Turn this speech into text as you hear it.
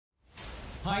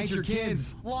hide your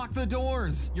kids, lock the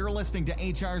doors. You're listening to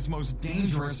HR's most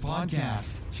dangerous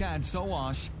podcast. Chad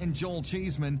Sowash and Joel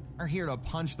Cheeseman are here to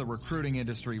punch the recruiting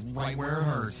industry right where it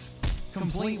hurts.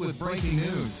 Complete with breaking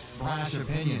news, brash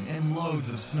opinion, and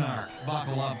loads of snark.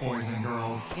 Buckle up, boys and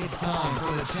girls. It's time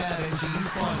for the Chad and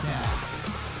Cheese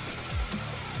Podcast.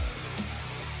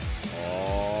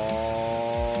 Oh,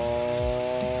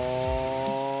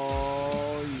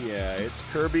 yeah. It's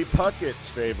Kirby Puckett's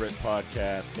favorite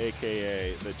podcast,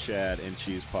 a.k.a. the Chad and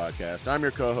Cheese Podcast. I'm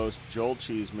your co-host, Joel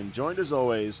Cheeseman, joined as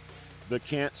always, the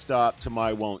can't stop to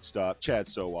my won't stop. Chad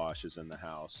Sowash is in the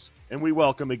house. And we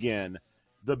welcome again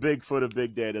the Bigfoot of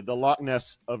big data, the Loch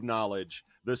Ness of knowledge,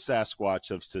 the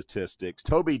Sasquatch of statistics,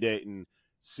 Toby Dayton,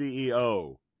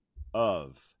 CEO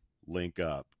of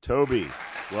LinkUp. Toby,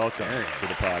 welcome to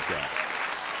the podcast.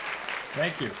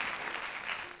 Thank you.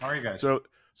 How are you guys? So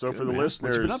good, for the man.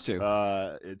 listeners, What you been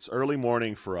up to? it's early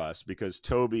morning for us because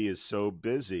Toby is so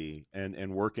busy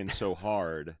and working so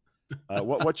hard.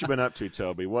 What you been up to,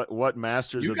 Toby? What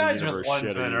Masters you of the guys Universe are the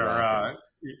shit ones that are are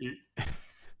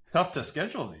tough to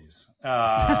schedule these.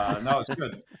 No, it's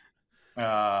good.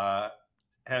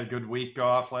 Had a good week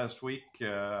off last week,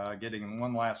 getting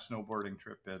one last snowboarding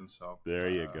trip in. So there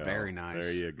you go. Very nice.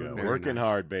 There you go. Very Working nice.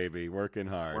 hard, baby. Working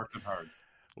hard. Working hard.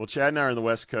 Well, Chad and I are on the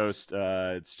West Coast.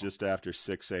 It's just after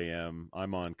 6 a.m.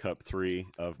 I'm on cup 3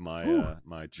 of my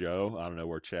my Joe. I don't know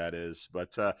where Chad is,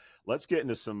 but let's get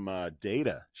into some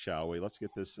data, shall we? Let's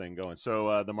get this thing going.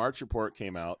 So the March report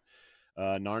came out.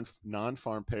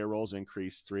 Non-farm payrolls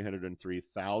increased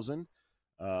 303,000,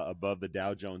 above the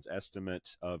Dow Jones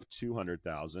estimate of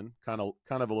 200,000. Kind of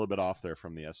a little bit off there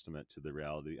from the estimate to the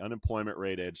reality. Unemployment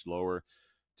rate edged lower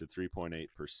to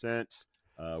 3.8%.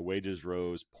 Wages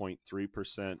rose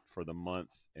 0.3% for the month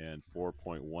and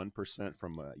 4.1%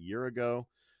 from a year ago.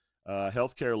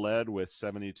 Healthcare led with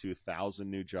 72,000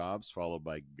 new jobs, followed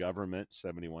by government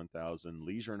 71,000,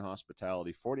 leisure and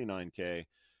hospitality 49K,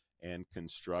 and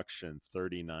construction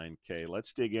 39K.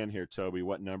 Let's dig in here, Toby.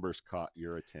 What numbers caught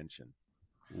your attention?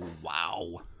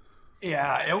 Wow.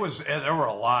 Yeah, there were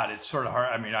a lot. It's sort of hard.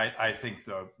 I mean, I think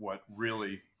what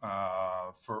really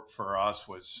for us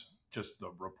was just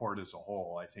the report as a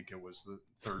whole. I think it was the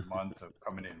third month of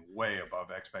coming in way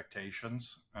above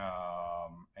expectations,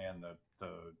 and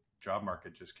the job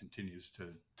market just continues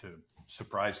to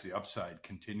surprise the upside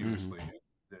continuously,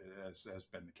 as has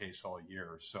been the case all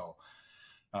year. So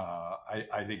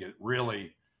I think it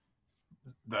really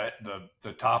the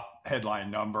top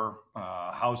headline number,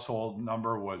 household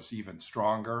number, was even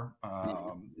stronger.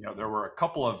 There were a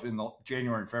couple of, in the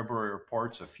January and February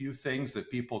reports, a few things that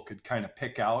people could kind of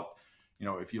pick out.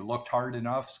 If you looked hard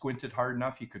enough, squinted hard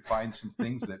enough, you could find some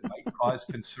things that might cause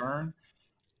concern.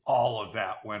 All of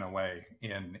that went away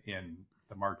in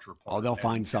the March report. Oh, they'll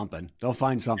find something. They'll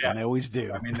find something. Yeah. They always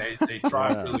do. I mean, they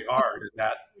tried really hard. And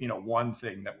that, one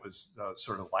thing that was the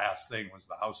sort of last thing was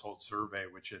the household survey,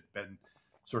 which had been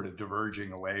sort of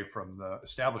diverging away from the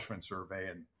establishment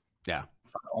survey, and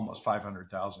almost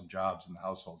 500,000 jobs in the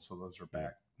household. So those are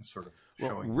back, sort of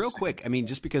showing. Real quick, I mean,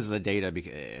 just because of the data,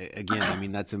 again, I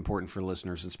mean, that's important for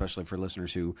listeners, especially for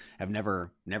listeners who have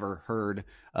never heard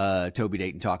Toby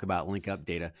Dayton talk about LinkUp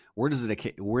data. Where does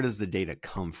the data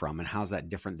come from, and how's that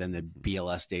different than the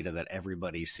BLS data that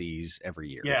everybody sees every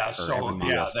year? Yeah,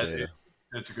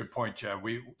 that's a good point, Chad.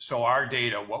 So our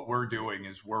data, what we're doing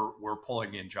is we're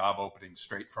pulling in job openings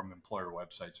straight from employer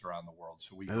websites around the world.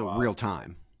 So we go real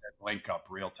time. LinkUp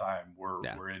real time.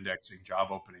 We're indexing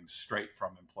job openings straight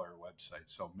from employer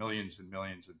websites. So millions and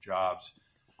millions of jobs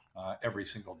every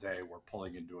single day. We're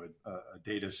pulling into a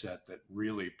data set that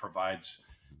really provides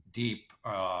deep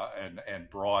and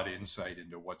broad insight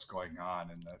into what's going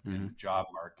on in the job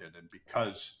market. And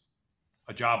because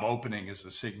a job opening is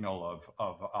a signal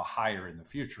of a hire in the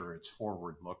future, it's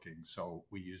forward looking. So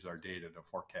we use our data to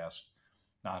forecast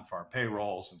non-farm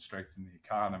payrolls and strengthen the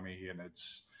economy, and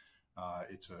it's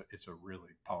a really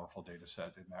powerful data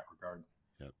set in that regard.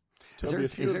 Yep.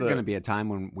 Is there going to be a time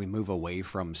when we move away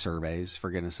from surveys,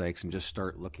 for goodness sakes, and just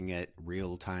start looking at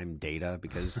real time data?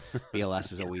 Because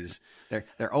BLS is always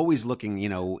they're always looking,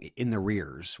 in the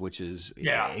rears, which is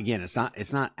again, it's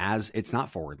not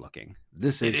forward looking.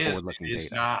 This is forward looking data.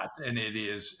 It's not, and it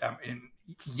is. I mean,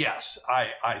 yes,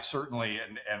 I certainly,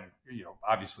 and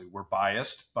obviously we're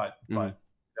biased, but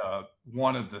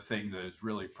one of the things that has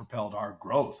really propelled our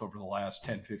growth over the last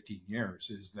 10, 15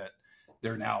 years is that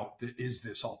there now is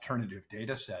this alternative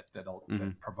data set that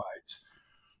provides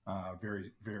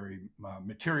very, very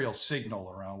material signal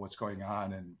around what's going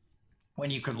on. And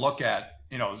when you can look at,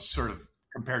 sort of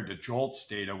compared to JOLTS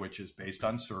data, which is based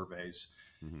on surveys,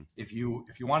 if you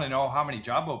want to know how many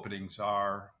job openings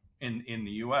are in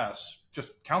the U.S.,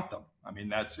 just count them. I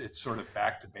mean, it's sort of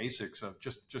back to basics of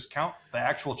just count the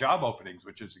actual job openings,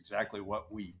 which is exactly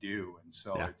what we do. And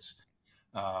so it's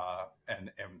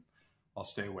and I'll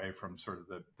stay away from sort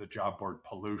of the job board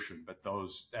pollution, but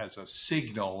those as a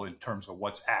signal in terms of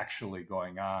what's actually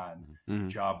going on.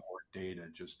 Job board data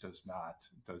just does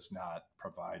not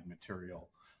provide material,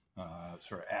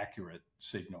 sort of accurate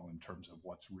signal in terms of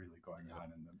what's really going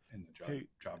on in the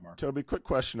job market. Toby, quick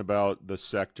question about the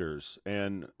sectors,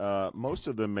 and most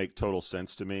of them make total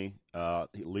sense to me.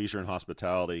 Leisure and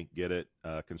hospitality, get it.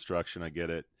 Construction, I get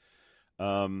it.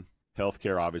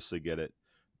 Healthcare, obviously get it.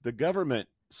 The government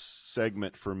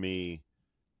segment for me,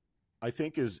 I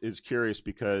think is curious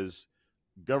because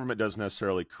government doesn't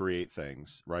necessarily create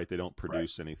things, right? They don't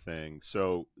produce anything.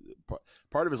 So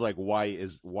part of it is like, why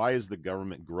is the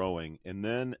government growing? And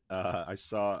then I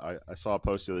saw a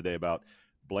post the other day about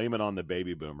blame it on the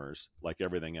baby boomers, like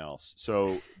everything else.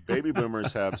 So baby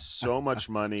boomers have so much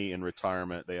money in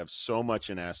retirement. They have so much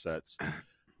in assets.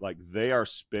 Like they are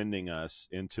spending us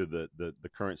into the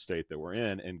current state that we're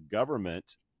in, and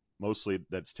government, mostly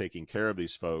that's taking care of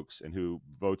these folks and who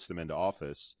votes them into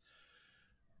office.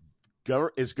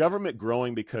 Is government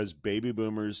growing because baby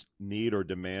boomers need or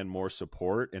demand more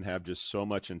support and have just so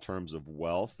much in terms of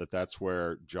wealth that's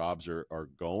where jobs are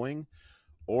going?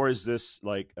 Or is this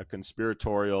like a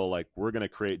conspiratorial, like we're going to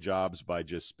create jobs by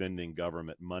just spending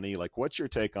government money? Like what's your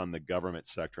take on the government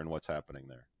sector and what's happening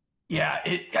there? Yeah,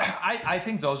 I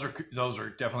think those are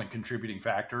definitely contributing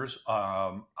factors.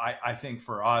 I think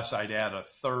for us, I'd add a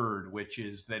third, which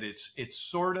is that it's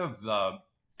sort of the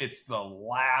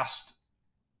last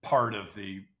part of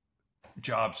the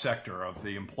job sector of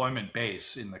the employment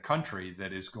base in the country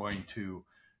that is going to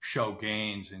show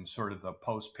gains in sort of the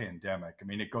post-pandemic. I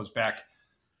mean, it goes back,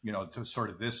 to sort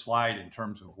of this slide in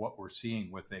terms of what we're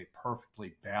seeing with a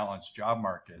perfectly balanced job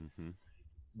market.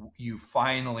 You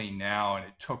finally now, and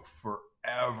it took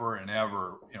forever and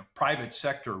ever, private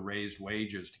sector raised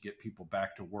wages to get people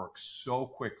back to work so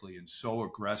quickly and so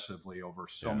aggressively over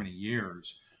so many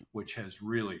years, which has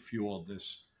really fueled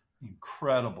this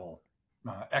incredible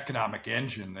economic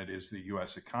engine that is the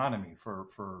U.S. economy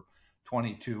for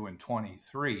 22 and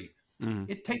 23.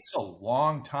 It takes a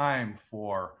long time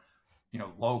for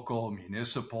local,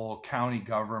 municipal, county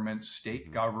governments,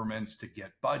 state governments to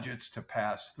get budgets to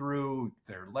pass through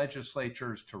their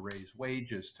legislatures, to raise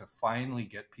wages, to finally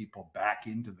get people back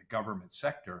into the government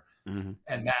sector. And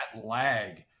that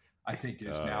lag, I think,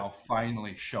 is now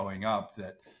finally showing up,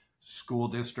 that school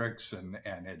districts and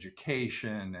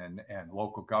education and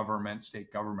local government,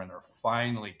 state government are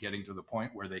finally getting to the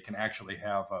point where they can actually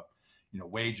have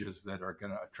wages that are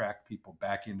going to attract people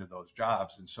back into those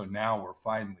jobs. And so now we're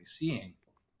finally seeing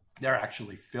they're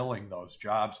actually filling those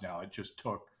jobs now. It just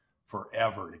took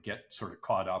forever to get sort of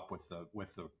caught up with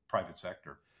the private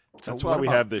sector. That's why we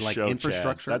have this show,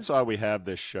 infrastructure. Chad. That's why we have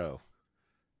this show.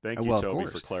 Thank you, Toby,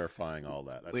 for clarifying all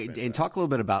that. And talk a little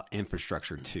bit about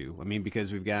infrastructure too. I mean,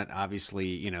 because we've got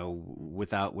obviously,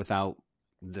 without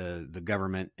the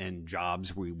government and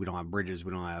jobs, we don't have bridges,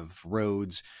 we don't have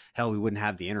roads. Hell, we wouldn't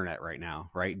have the internet right now,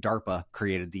 right? DARPA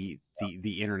created the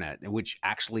internet, which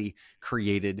actually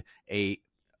created a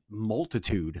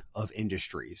multitude of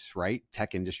industries, right?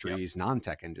 Tech industries,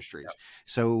 non-tech industries.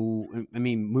 So, I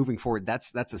mean, moving forward,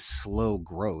 that's a slow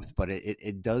growth, but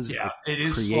it does. Yeah, it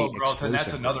is slow growth, and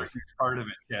that's another huge part of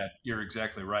it. Yeah, you're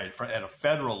exactly right. At a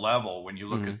federal level, when you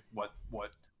look at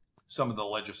what some of the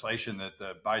legislation that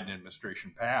the Biden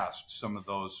administration passed, some of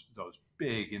those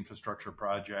big infrastructure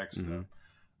projects, the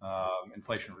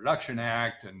Inflation Reduction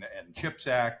Act and CHIPS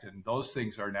Act, and those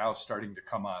things are now starting to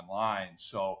come online.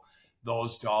 So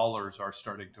those dollars are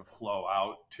starting to flow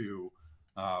out to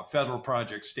federal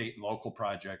projects, state and local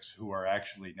projects, who are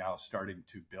actually now starting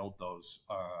to build those.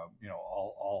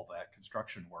 All that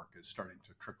construction work is starting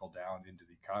to trickle down into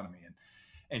the economy.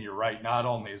 And you're right. Not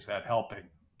only is that helping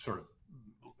sort of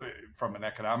from an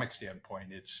economic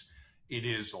standpoint, it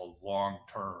is a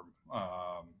long-term,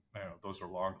 those are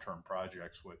long-term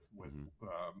projects with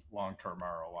long-term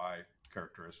ROI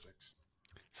characteristics.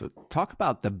 So talk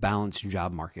about the balanced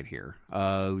job market here.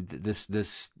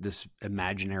 This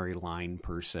imaginary line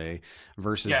per se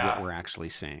versus what we're actually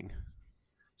seeing.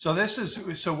 So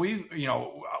we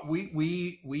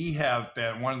have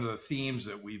been, one of the themes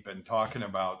that we've been talking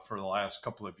about for the last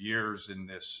couple of years in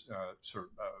this sort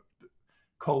of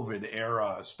COVID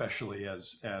era, especially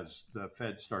as the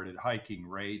Fed started hiking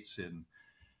rates in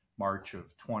March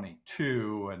of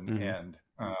 22, and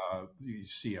you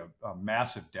see a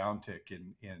massive downtick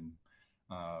in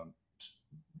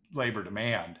labor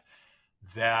demand.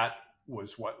 That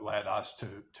was what led us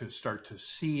to start to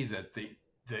see that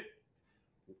the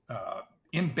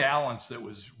imbalance that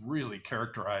was really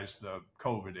characterized the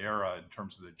COVID era in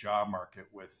terms of the job market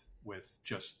with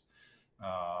just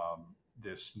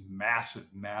this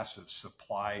massive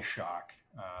supply shock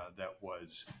that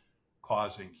was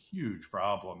causing huge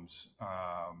problems,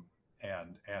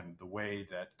 and the way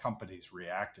that companies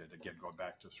reacted, again, going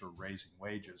back to sort of raising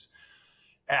wages.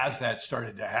 As that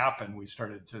started to happen, we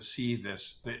started to see the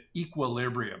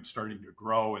equilibrium starting to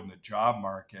grow in the job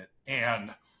market.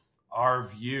 And our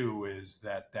view is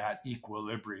that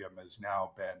equilibrium has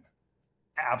now been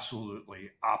absolutely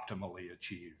optimally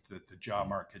achieved, that the job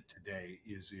market today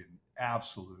is in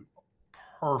absolute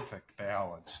perfect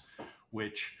balance,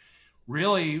 which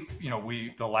really,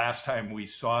 the last time we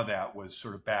saw that was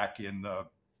sort of back in the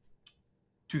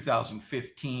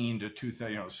 2015 to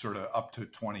 2000, sort of up to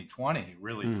 2020,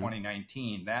 really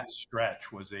 2019. That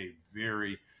stretch was a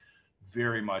very,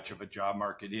 very much of a job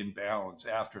market imbalance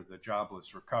after the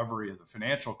jobless recovery of the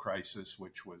financial crisis,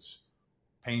 which was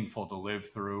painful to live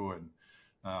through, and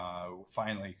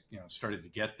finally, started to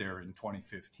get there in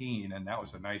 2015, and that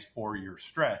was a nice 4-year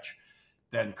stretch.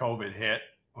 Then COVID hit.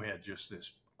 We had just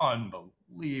this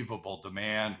unbelievable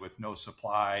demand with no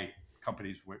supply.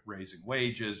 Companies raising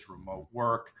wages, remote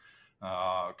work,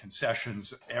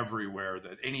 concessions everywhere.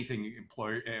 That anything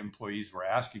employees were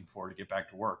asking for to get back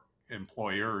to work,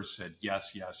 employers said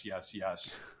yes,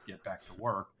 get back to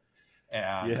work.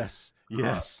 And yes.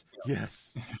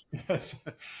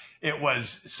 It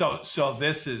was so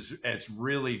it's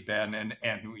really been,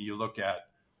 and you look at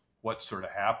what sort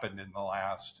of happened in the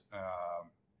last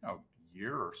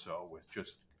year or so with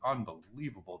just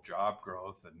unbelievable job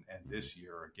growth, and this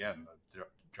year again the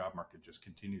job market just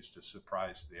continues to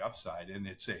surprise to the upside, and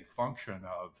it's a function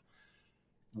of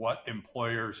what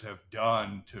employers have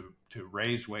done to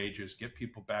raise wages, get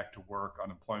people back to work.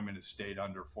 Unemployment has stayed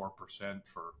under 4%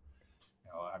 for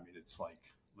it's like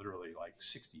literally like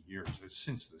 60 years. It's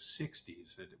since the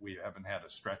 60s that we haven't had a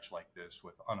stretch like this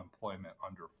with unemployment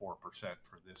under 4%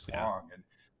 for this long. And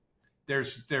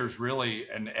there's really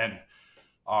and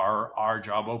our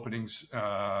job openings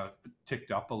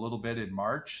ticked up a little bit in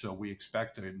March, so we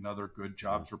expect another good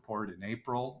jobs report in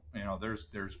April.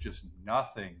 There's just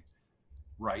nothing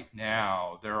right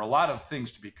now. There are a lot of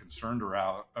things to be concerned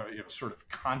around, sort of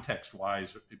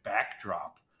context-wise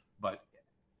backdrop, but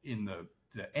in the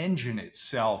engine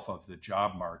itself of the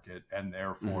job market, and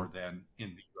therefore then in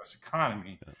the U.S.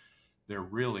 economy, there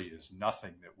really is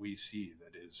nothing that we see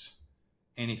that is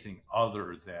anything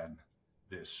other than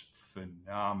this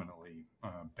phenomenally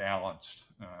balanced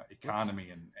economy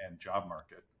and job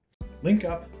market.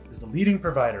 LinkUp is the leading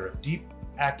provider of deep,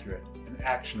 accurate, and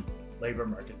actionable labor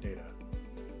market data.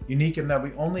 Unique in that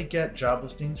we only get job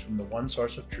listings from the one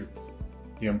source of truth,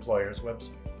 the employer's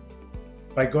website.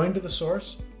 By going to the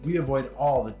source, we avoid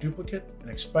all the duplicate and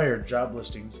expired job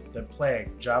listings that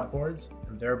plague job boards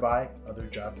and thereby other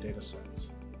job data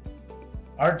sets.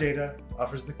 Our data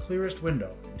offers the clearest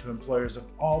window into employers of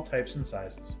all types and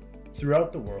sizes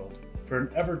throughout the world for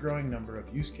an ever-growing number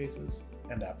of use cases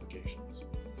and applications.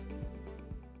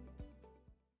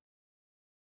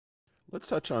 Let's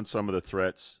touch on some of the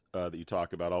threats that you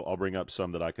talk about. I'll bring up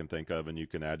some that I can think of, and you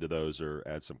can add to those or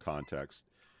add some context.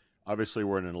 Obviously,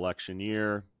 we're in an election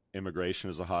year. Immigration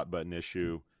is a hot button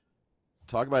issue.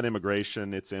 Talk about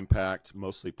immigration, its impact,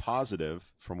 mostly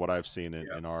positive from what I've seen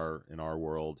in our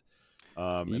world.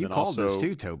 You called this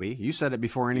too, Toby. You said it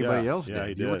before anybody else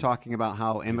did. You were talking about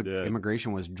how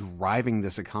immigration was driving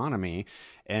this economy,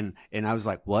 and I was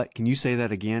like, what? Can you say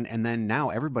that again? And then now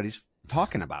everybody's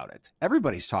talking about it.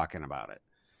 Everybody's talking about it.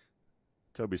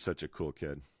 Toby's such a cool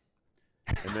kid.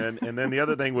 And then the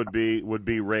other thing would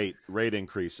be rate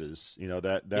increases.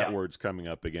 That word's coming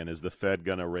up again. Is the Fed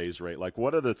going to raise rate? Like,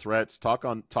 what are the threats? Talk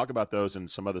about those and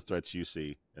some other threats you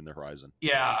see in the horizon.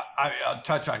 Yeah, I'll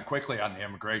touch on quickly on the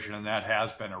immigration, and that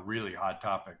has been a really hot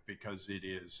topic because it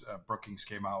is. Brookings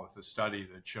came out with a study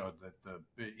that showed that the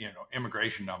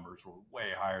immigration numbers were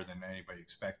way higher than anybody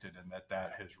expected, and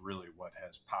that has really what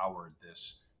has powered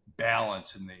this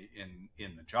balance in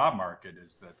the job market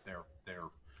is that they're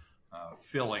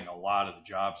filling a lot of the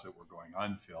jobs that were going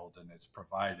unfilled, and it's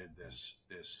provided this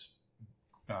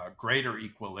greater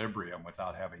equilibrium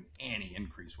without having any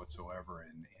increase whatsoever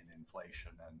in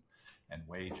inflation, and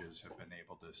wages have been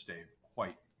able to stay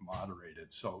quite moderated.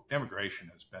 So immigration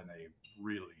has been a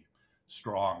really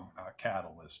strong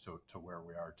catalyst to where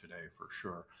we are today for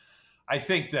sure. I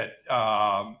think that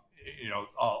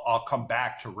I'll come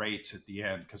back to rates at the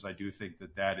end because I do think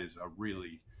that is a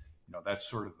really that's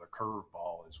sort of the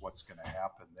curveball is what's going to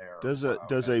happen there.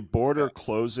 Does a border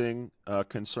closing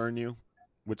concern you?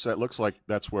 Which that looks like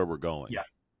that's where we're going.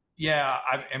 Yeah,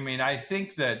 I mean, I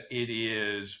think that it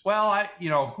is. Well, I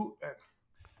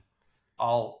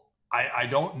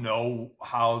don't know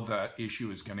how the issue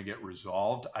is going to get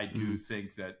resolved. I do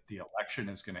think that the election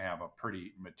is going to have a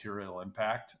pretty material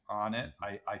impact on it.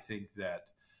 I think that,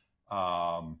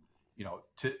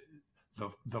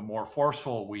 the more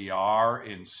forceful we are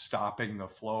in stopping the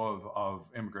flow of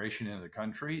immigration into the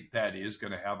country, that is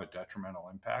going to have a detrimental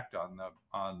impact on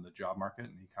the job market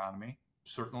and the economy.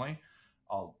 Certainly,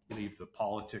 I'll leave the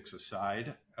politics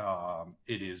aside.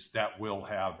 That will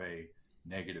have a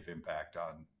negative impact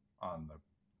on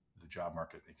the job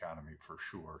market and economy for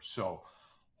sure. So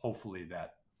hopefully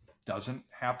that doesn't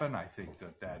happen. I think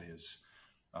that is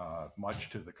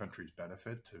much to the country's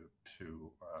benefit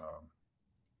to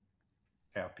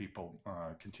have people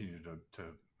continue to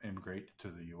immigrate to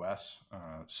the U.S.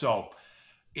 So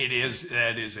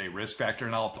that is a risk factor,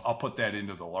 and I'll put that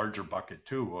into the larger bucket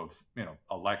too of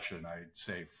election. I'd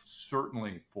say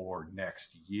certainly for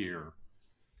next year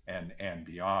and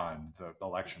beyond, the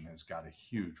election has got a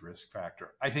huge risk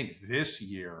factor. I think this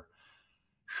year,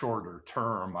 shorter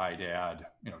term, I'd add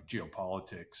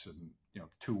geopolitics and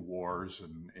two wars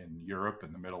in Europe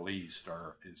and the Middle East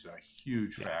is a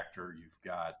huge factor. You've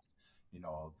got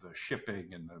the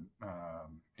shipping and the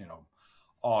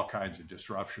all kinds of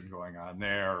disruption going on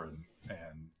there,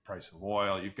 and price of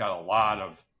oil. You've got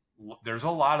there's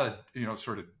a lot of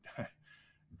sort of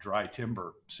dry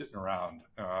timber sitting around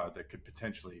that could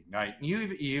potentially ignite. And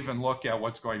you even look at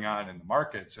what's going on in the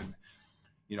markets, and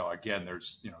again,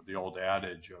 there's the old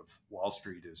adage of Wall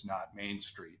Street is not Main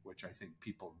Street, which I think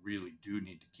people really do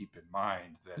need to keep in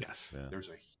mind that there's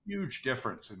a huge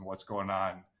difference in what's going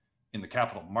on in the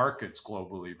capital markets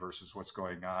globally versus what's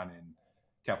going on in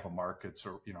capital markets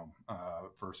or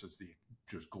versus the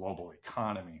just global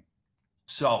economy.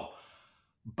 So,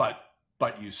 but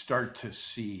you start to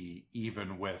see,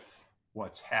 even with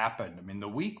what's happened, I mean, the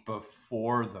week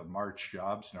before the March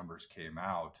jobs numbers came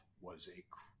out was a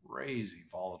crazy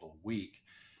volatile week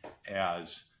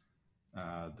as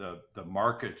the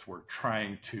markets were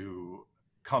trying to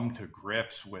come to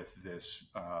grips with this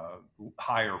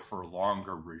higher for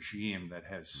longer regime that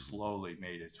has slowly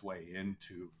made its way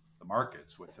into the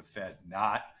markets, with the Fed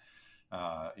not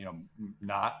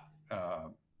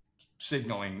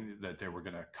signaling that they were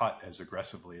going to cut as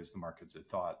aggressively as the markets had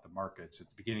thought. The markets at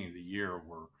the beginning of the year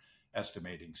were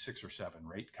estimating 6 or 7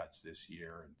 rate cuts this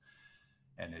year,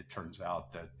 and it turns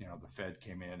out that the Fed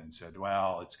came in and said,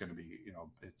 well, it's going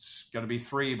to be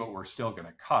 3, but we're still going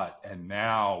to cut. And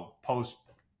now, post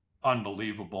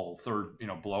unbelievable third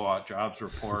blowout jobs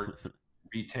report,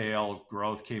 retail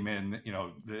growth came in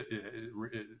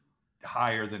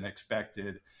higher than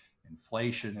expected.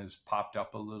 Inflation has popped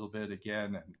up a little bit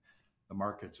again, and the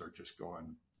markets are just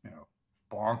going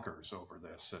bonkers over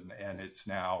this. And it's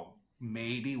now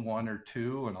maybe 1 or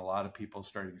 2, and a lot of people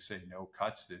starting to say no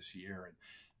cuts this year, and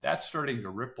that's starting to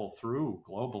ripple through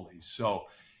globally. So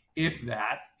if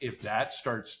that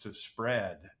starts to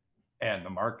spread, and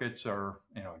the markets are,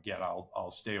 again,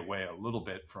 I'll stay away a little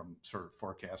bit from sort of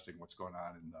forecasting what's going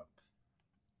on in the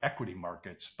equity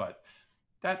markets, but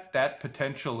that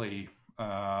potentially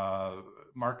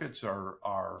markets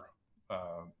are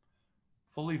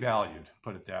fully valued,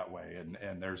 put it that way,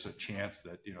 and there's a chance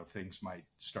that things might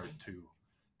start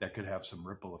that could have some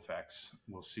ripple effects.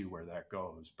 We'll see where that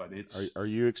goes, but Are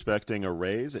you expecting a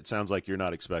raise? It sounds like you're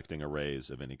not expecting a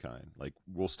raise of any kind. Like,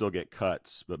 we'll still get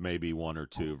cuts, but maybe 1 or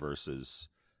 2 versus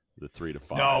the 3 to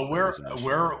 5. No,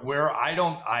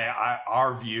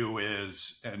 our view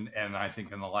is, and I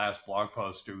think in the last blog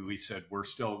post we said we're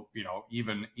still,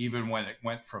 even when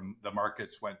the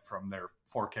markets went from their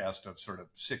forecast of sort of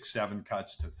 6, 7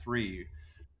 cuts to 3,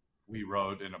 we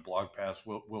wrote in a blog post,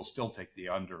 we'll still take the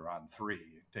under on 3,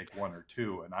 take 1 or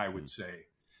 2. And I would say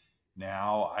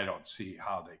now I don't see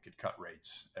how they could cut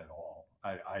rates at all.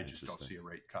 I just don't see a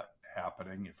rate cut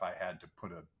happening if I had to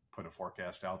put a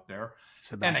forecast out there.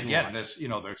 And again, there's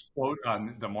quote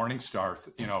on the Morningstar,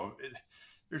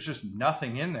 there's just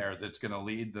nothing in there that's going to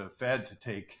lead the Fed to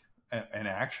take an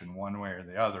action one way or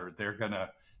the other.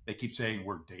 They keep saying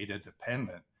we're data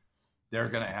dependent. They're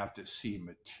going to have to see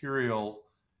material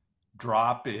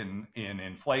drop in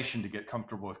inflation to get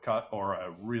comfortable with cut, or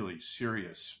a really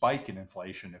serious spike in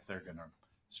inflation if they're going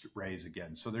to raise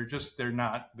again. So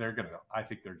I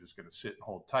think they're just going to sit and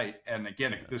hold tight. And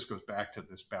again, this goes back to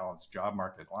this balanced job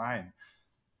market line.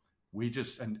 We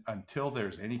just, until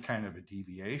there's any kind of a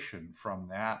deviation from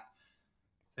that,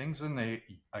 things in the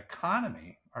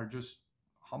economy are just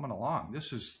humming along.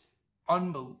 This is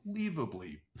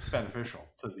unbelievably beneficial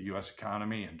to the U.S.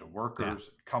 economy and to workers,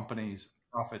 and companies,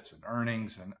 profits and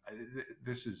earnings. And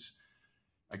this is,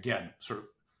 again, sort of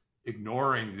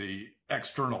ignoring the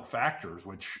external factors,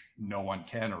 which no one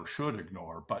can or should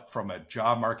ignore. But from a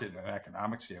job market and an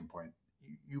economic standpoint,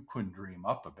 you couldn't dream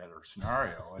up a better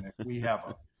scenario. And if we have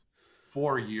a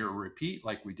 4-year repeat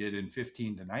like we did in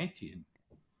 15 to 19,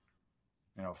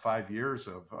 5 years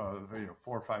of 4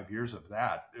 or 5 years of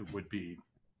that, it would be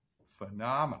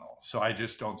phenomenal. So I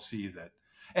just don't see that.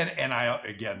 And I,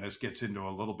 again, this gets into a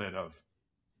little bit of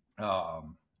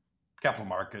capital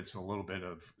markets, a little bit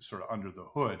of sort of under the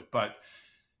hood, but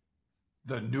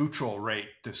the neutral rate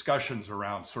discussions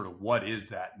around sort of what is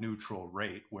that neutral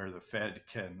rate where the Fed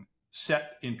can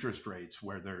set interest rates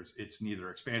where it's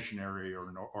neither expansionary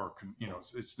or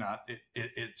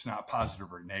it's not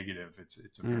positive or negative. It's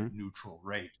a very neutral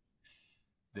rate.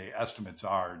 The estimates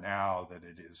are now that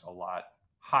it is a lot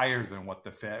higher than what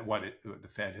the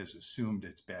Fed has assumed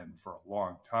it's been for a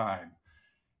long time.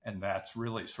 And that's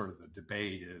really sort of the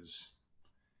debate is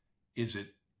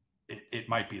it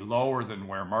might be lower than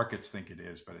where markets think it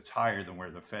is, but it's higher than where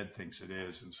the Fed thinks it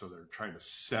is. And so they're trying to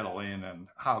settle in on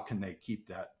how can they keep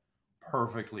that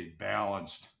perfectly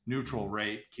balanced neutral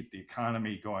rate, keep the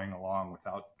economy going along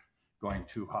without going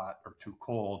too hot or too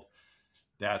cold.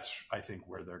 That's, I think,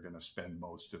 where they're going to spend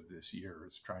most of this year,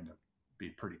 is trying to be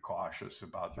pretty cautious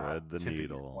about thread the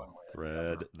needle.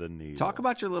 Talk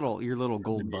about your little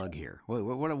gold bug here.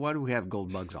 Why do we have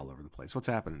gold bugs all over the place? What's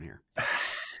happening here?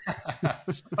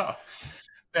 So,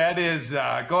 that is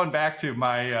going back to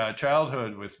my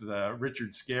childhood with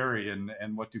Richard Scarry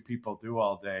and What Do People Do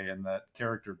All Day, and that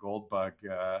character Goldbug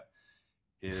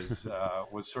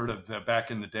was sort of back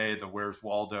in the day the Where's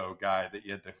Waldo guy that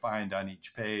you had to find on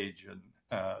each page, and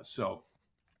so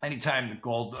anytime the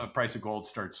price of gold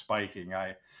starts spiking,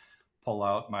 I pull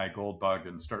out my gold bug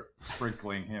and start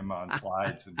sprinkling him on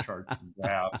slides and charts and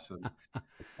graphs. And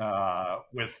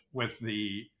with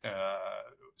the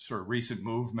sort of recent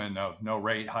movement of no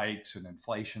rate hikes and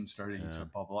inflation starting to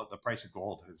bubble up, the price of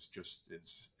gold is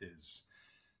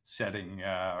setting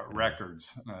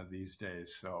records these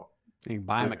days. So you can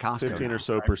buy them at Costco. 15 or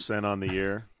so percent on the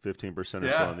year, 15% or so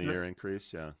on the year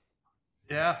increase. Yeah.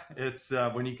 Yeah, it's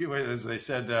when you, as they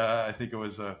said, I think it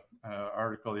was a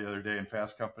article the other day in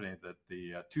Fast Company that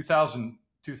the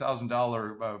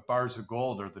 $2,000 bars of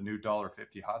gold are the new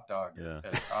 $1.50 hot dog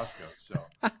at Costco. So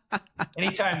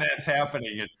anytime that's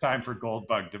happening, it's time for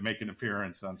Goldbug to make an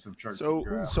appearance on some charts.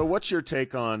 So what's your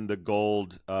take on the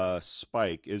gold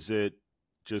spike? Is it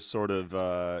just sort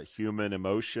of human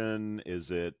emotion?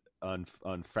 Is it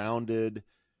unfounded?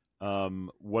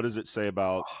 What does it say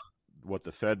about what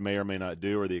the Fed may or may not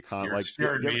do, or the economy? You're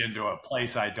scaring me into a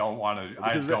place I don't want to.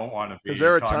 I don't want to be. Because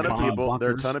there are a ton of people.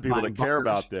 There are a ton of people that care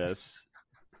about this.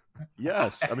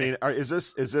 Yes, I mean, is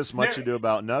this much ado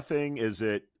about nothing? Is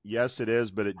it? Yes, it is,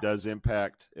 but it does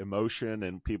impact emotion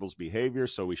and people's behavior,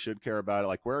 so we should care about it.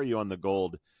 Like, where are you on the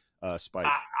gold spike?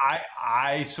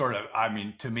 I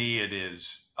mean, to me, it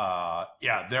is.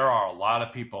 There are a lot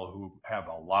of people who have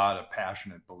a lot of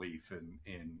passionate belief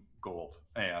in gold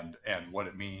and what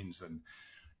it means, and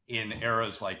in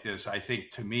eras like this, I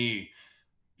think, to me,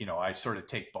 I sort of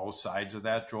take both sides of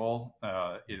that, Joel.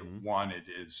 One, it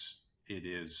is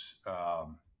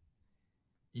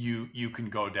you can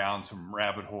go down some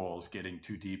rabbit holes getting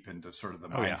too deep into sort of the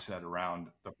mindset around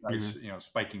the price,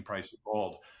 spiking price of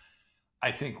gold.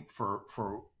 I think for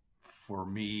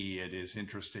me, it is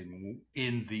interesting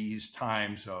in these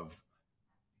times of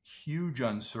huge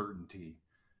uncertainty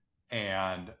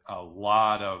and a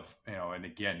lot of, and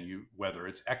again, whether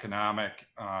it's economic,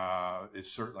 is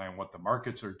certainly on what the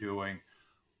markets are doing.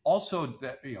 Also,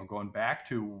 that, going back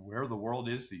to where the world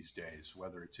is these days,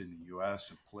 whether it's in the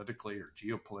U.S. politically or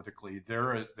geopolitically,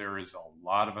 there is a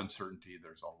lot of uncertainty.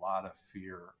 There's a lot of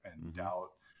fear and doubt.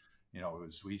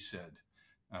 As we said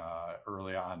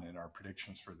early on in our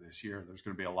predictions for this year, there's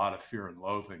going to be a lot of fear and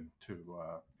loathing, to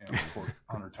quote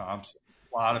Hunter Thompson.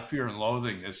 A lot of fear and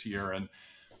loathing this year, and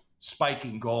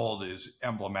spiking gold is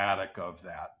emblematic of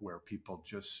that, where people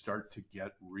just start to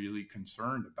get really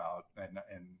concerned about,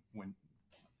 and when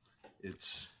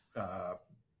it's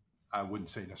I wouldn't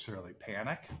say necessarily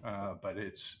panic, but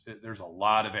there's a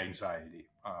lot of anxiety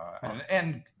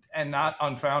and not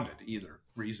unfounded either,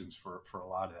 reasons for a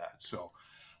lot of that. So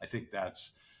I think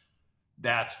that's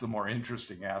the more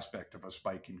interesting aspect of a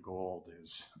spike in gold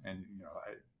is, and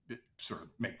I sort of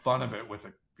make fun of it with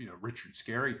a Richard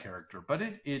Scarry character, but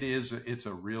it's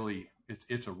a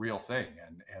real thing,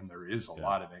 and there is a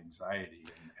lot of anxiety.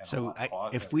 And so I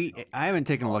haven't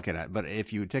taken a look at it, but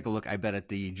if you would take a look, I bet at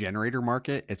the generator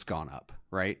market, it's gone up.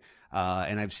 right?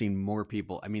 And I've seen more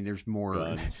people. I mean, there's more.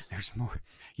 Guns. There's more.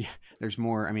 Yeah, there's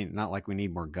more. I mean, not like we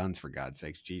need more guns, for God's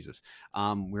sakes, Jesus. We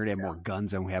already have more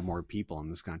guns than we have more people in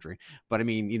this country. But I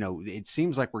mean, it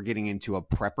seems like we're getting into a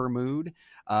prepper mood.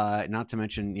 Not to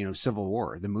mention, Civil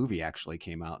War. The movie actually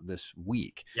came out this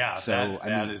week. Yeah. So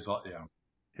that is, yeah.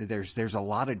 There's a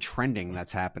lot of trending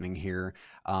that's happening here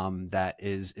that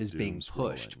is being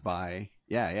pushed scrolling. by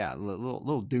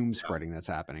little doom spreading that's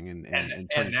happening and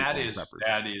turning that people into preppers.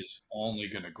 that is only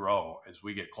going to grow as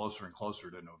we get closer and closer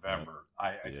to November.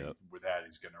 I think with that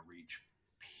is going to reach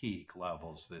peak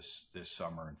levels this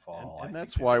summer and fall. And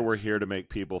that's why we're here to make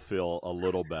people feel a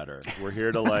little better. We're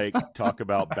here to talk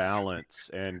about balance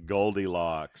and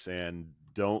Goldilocks and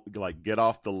don't get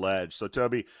off the ledge. So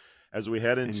Toby, as we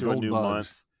head into a new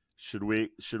month, should we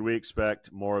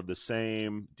expect more of the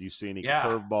same? Do you see any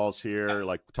curveballs here?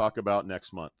 Talk about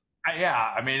next month.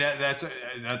 Yeah, I mean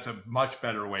that's a much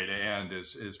better way to end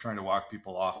is trying to walk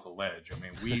people off the ledge. I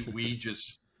mean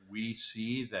we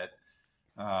see that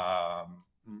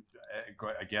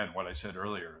again, what I said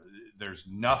earlier, there's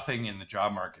nothing in the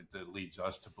job market that leads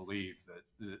us to believe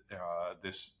that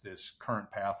this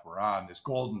current path we're on, this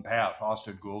golden path,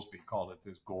 Austin Goolsbee called it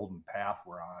this golden path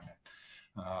we're on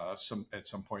at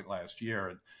some point last year,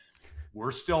 and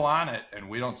we're still on it, and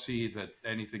we don't see that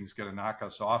anything's going to knock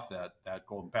us off that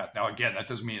golden path. Now, again, that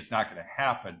doesn't mean it's not going to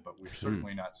happen, but we're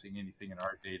certainly not seeing anything in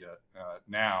our data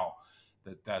now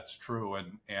that's true.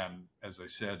 And as I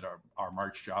said, our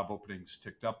March job openings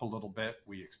ticked up a little bit.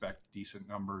 We expect decent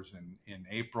numbers in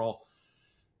April.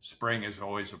 Spring is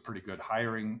always a pretty good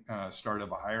hiring start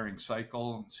of a hiring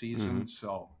cycle season.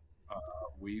 So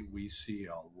we see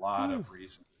a lot of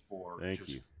reasons for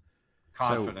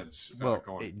confidence.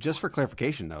 Just for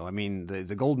clarification, though, I mean,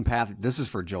 the golden path, this is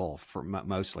for Joel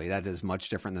mostly. That is much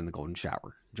different than the golden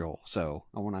shower, Joel. So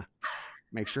I want to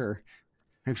make sure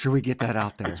we get that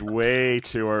out there. It's way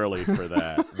too early for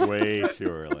that. Way too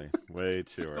early.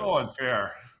 So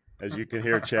unfair. As you can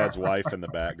hear Chad's wife in the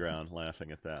background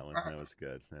laughing at that one. That was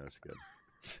good.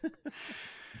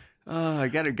 I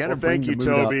gotta bring the mood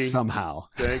up somehow.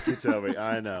 Thank you, Toby.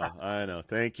 I know.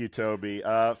 Thank you, Toby.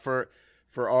 For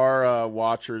our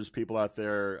watchers, people out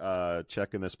there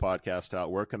checking this podcast out,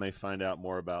 where can they find out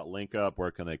more about LinkUp? Where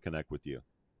can they connect with you?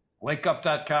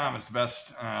 LinkUp.com is the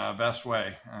best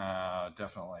way.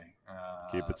 Definitely.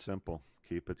 Keep it simple.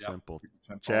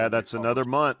 Chad, that's another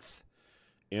month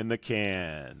in the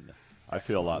can. I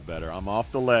feel a lot better. I'm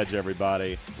off the ledge,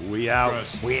 everybody. We out.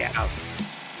 Chris. We out.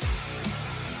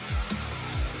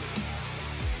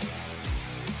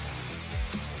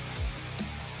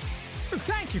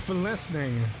 Thank you for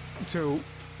listening to,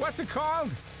 what's it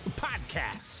called? The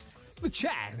podcast. The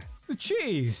Chad. The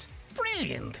Cheese.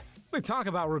 Brilliant. They talk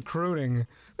about recruiting.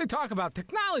 They talk about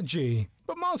technology.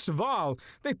 But most of all,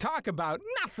 they talk about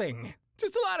nothing.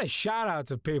 Just a lot of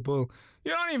shout-outs of people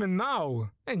you don't even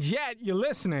know. And yet you're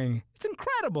listening. It's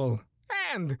incredible.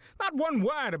 And not one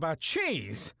word about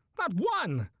cheese. Not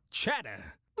one.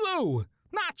 Cheddar. Blue.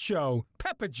 Nacho,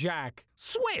 pepper jack,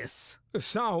 Swiss.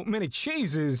 So many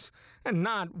cheeses and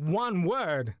not one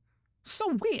word.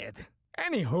 So weird.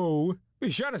 Anywho, be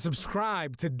sure to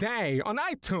subscribe today on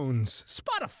iTunes,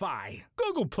 Spotify,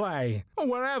 Google Play, or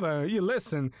wherever you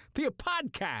listen to your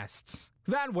podcasts.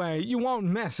 That way you won't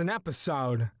miss an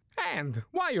episode. And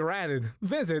while you're at it,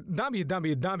 visit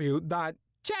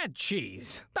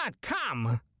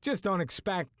www.chadcheese.com. Just don't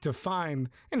expect to find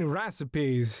any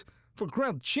recipes for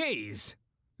grilled cheese.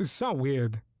 It's so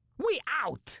weird. We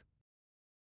out!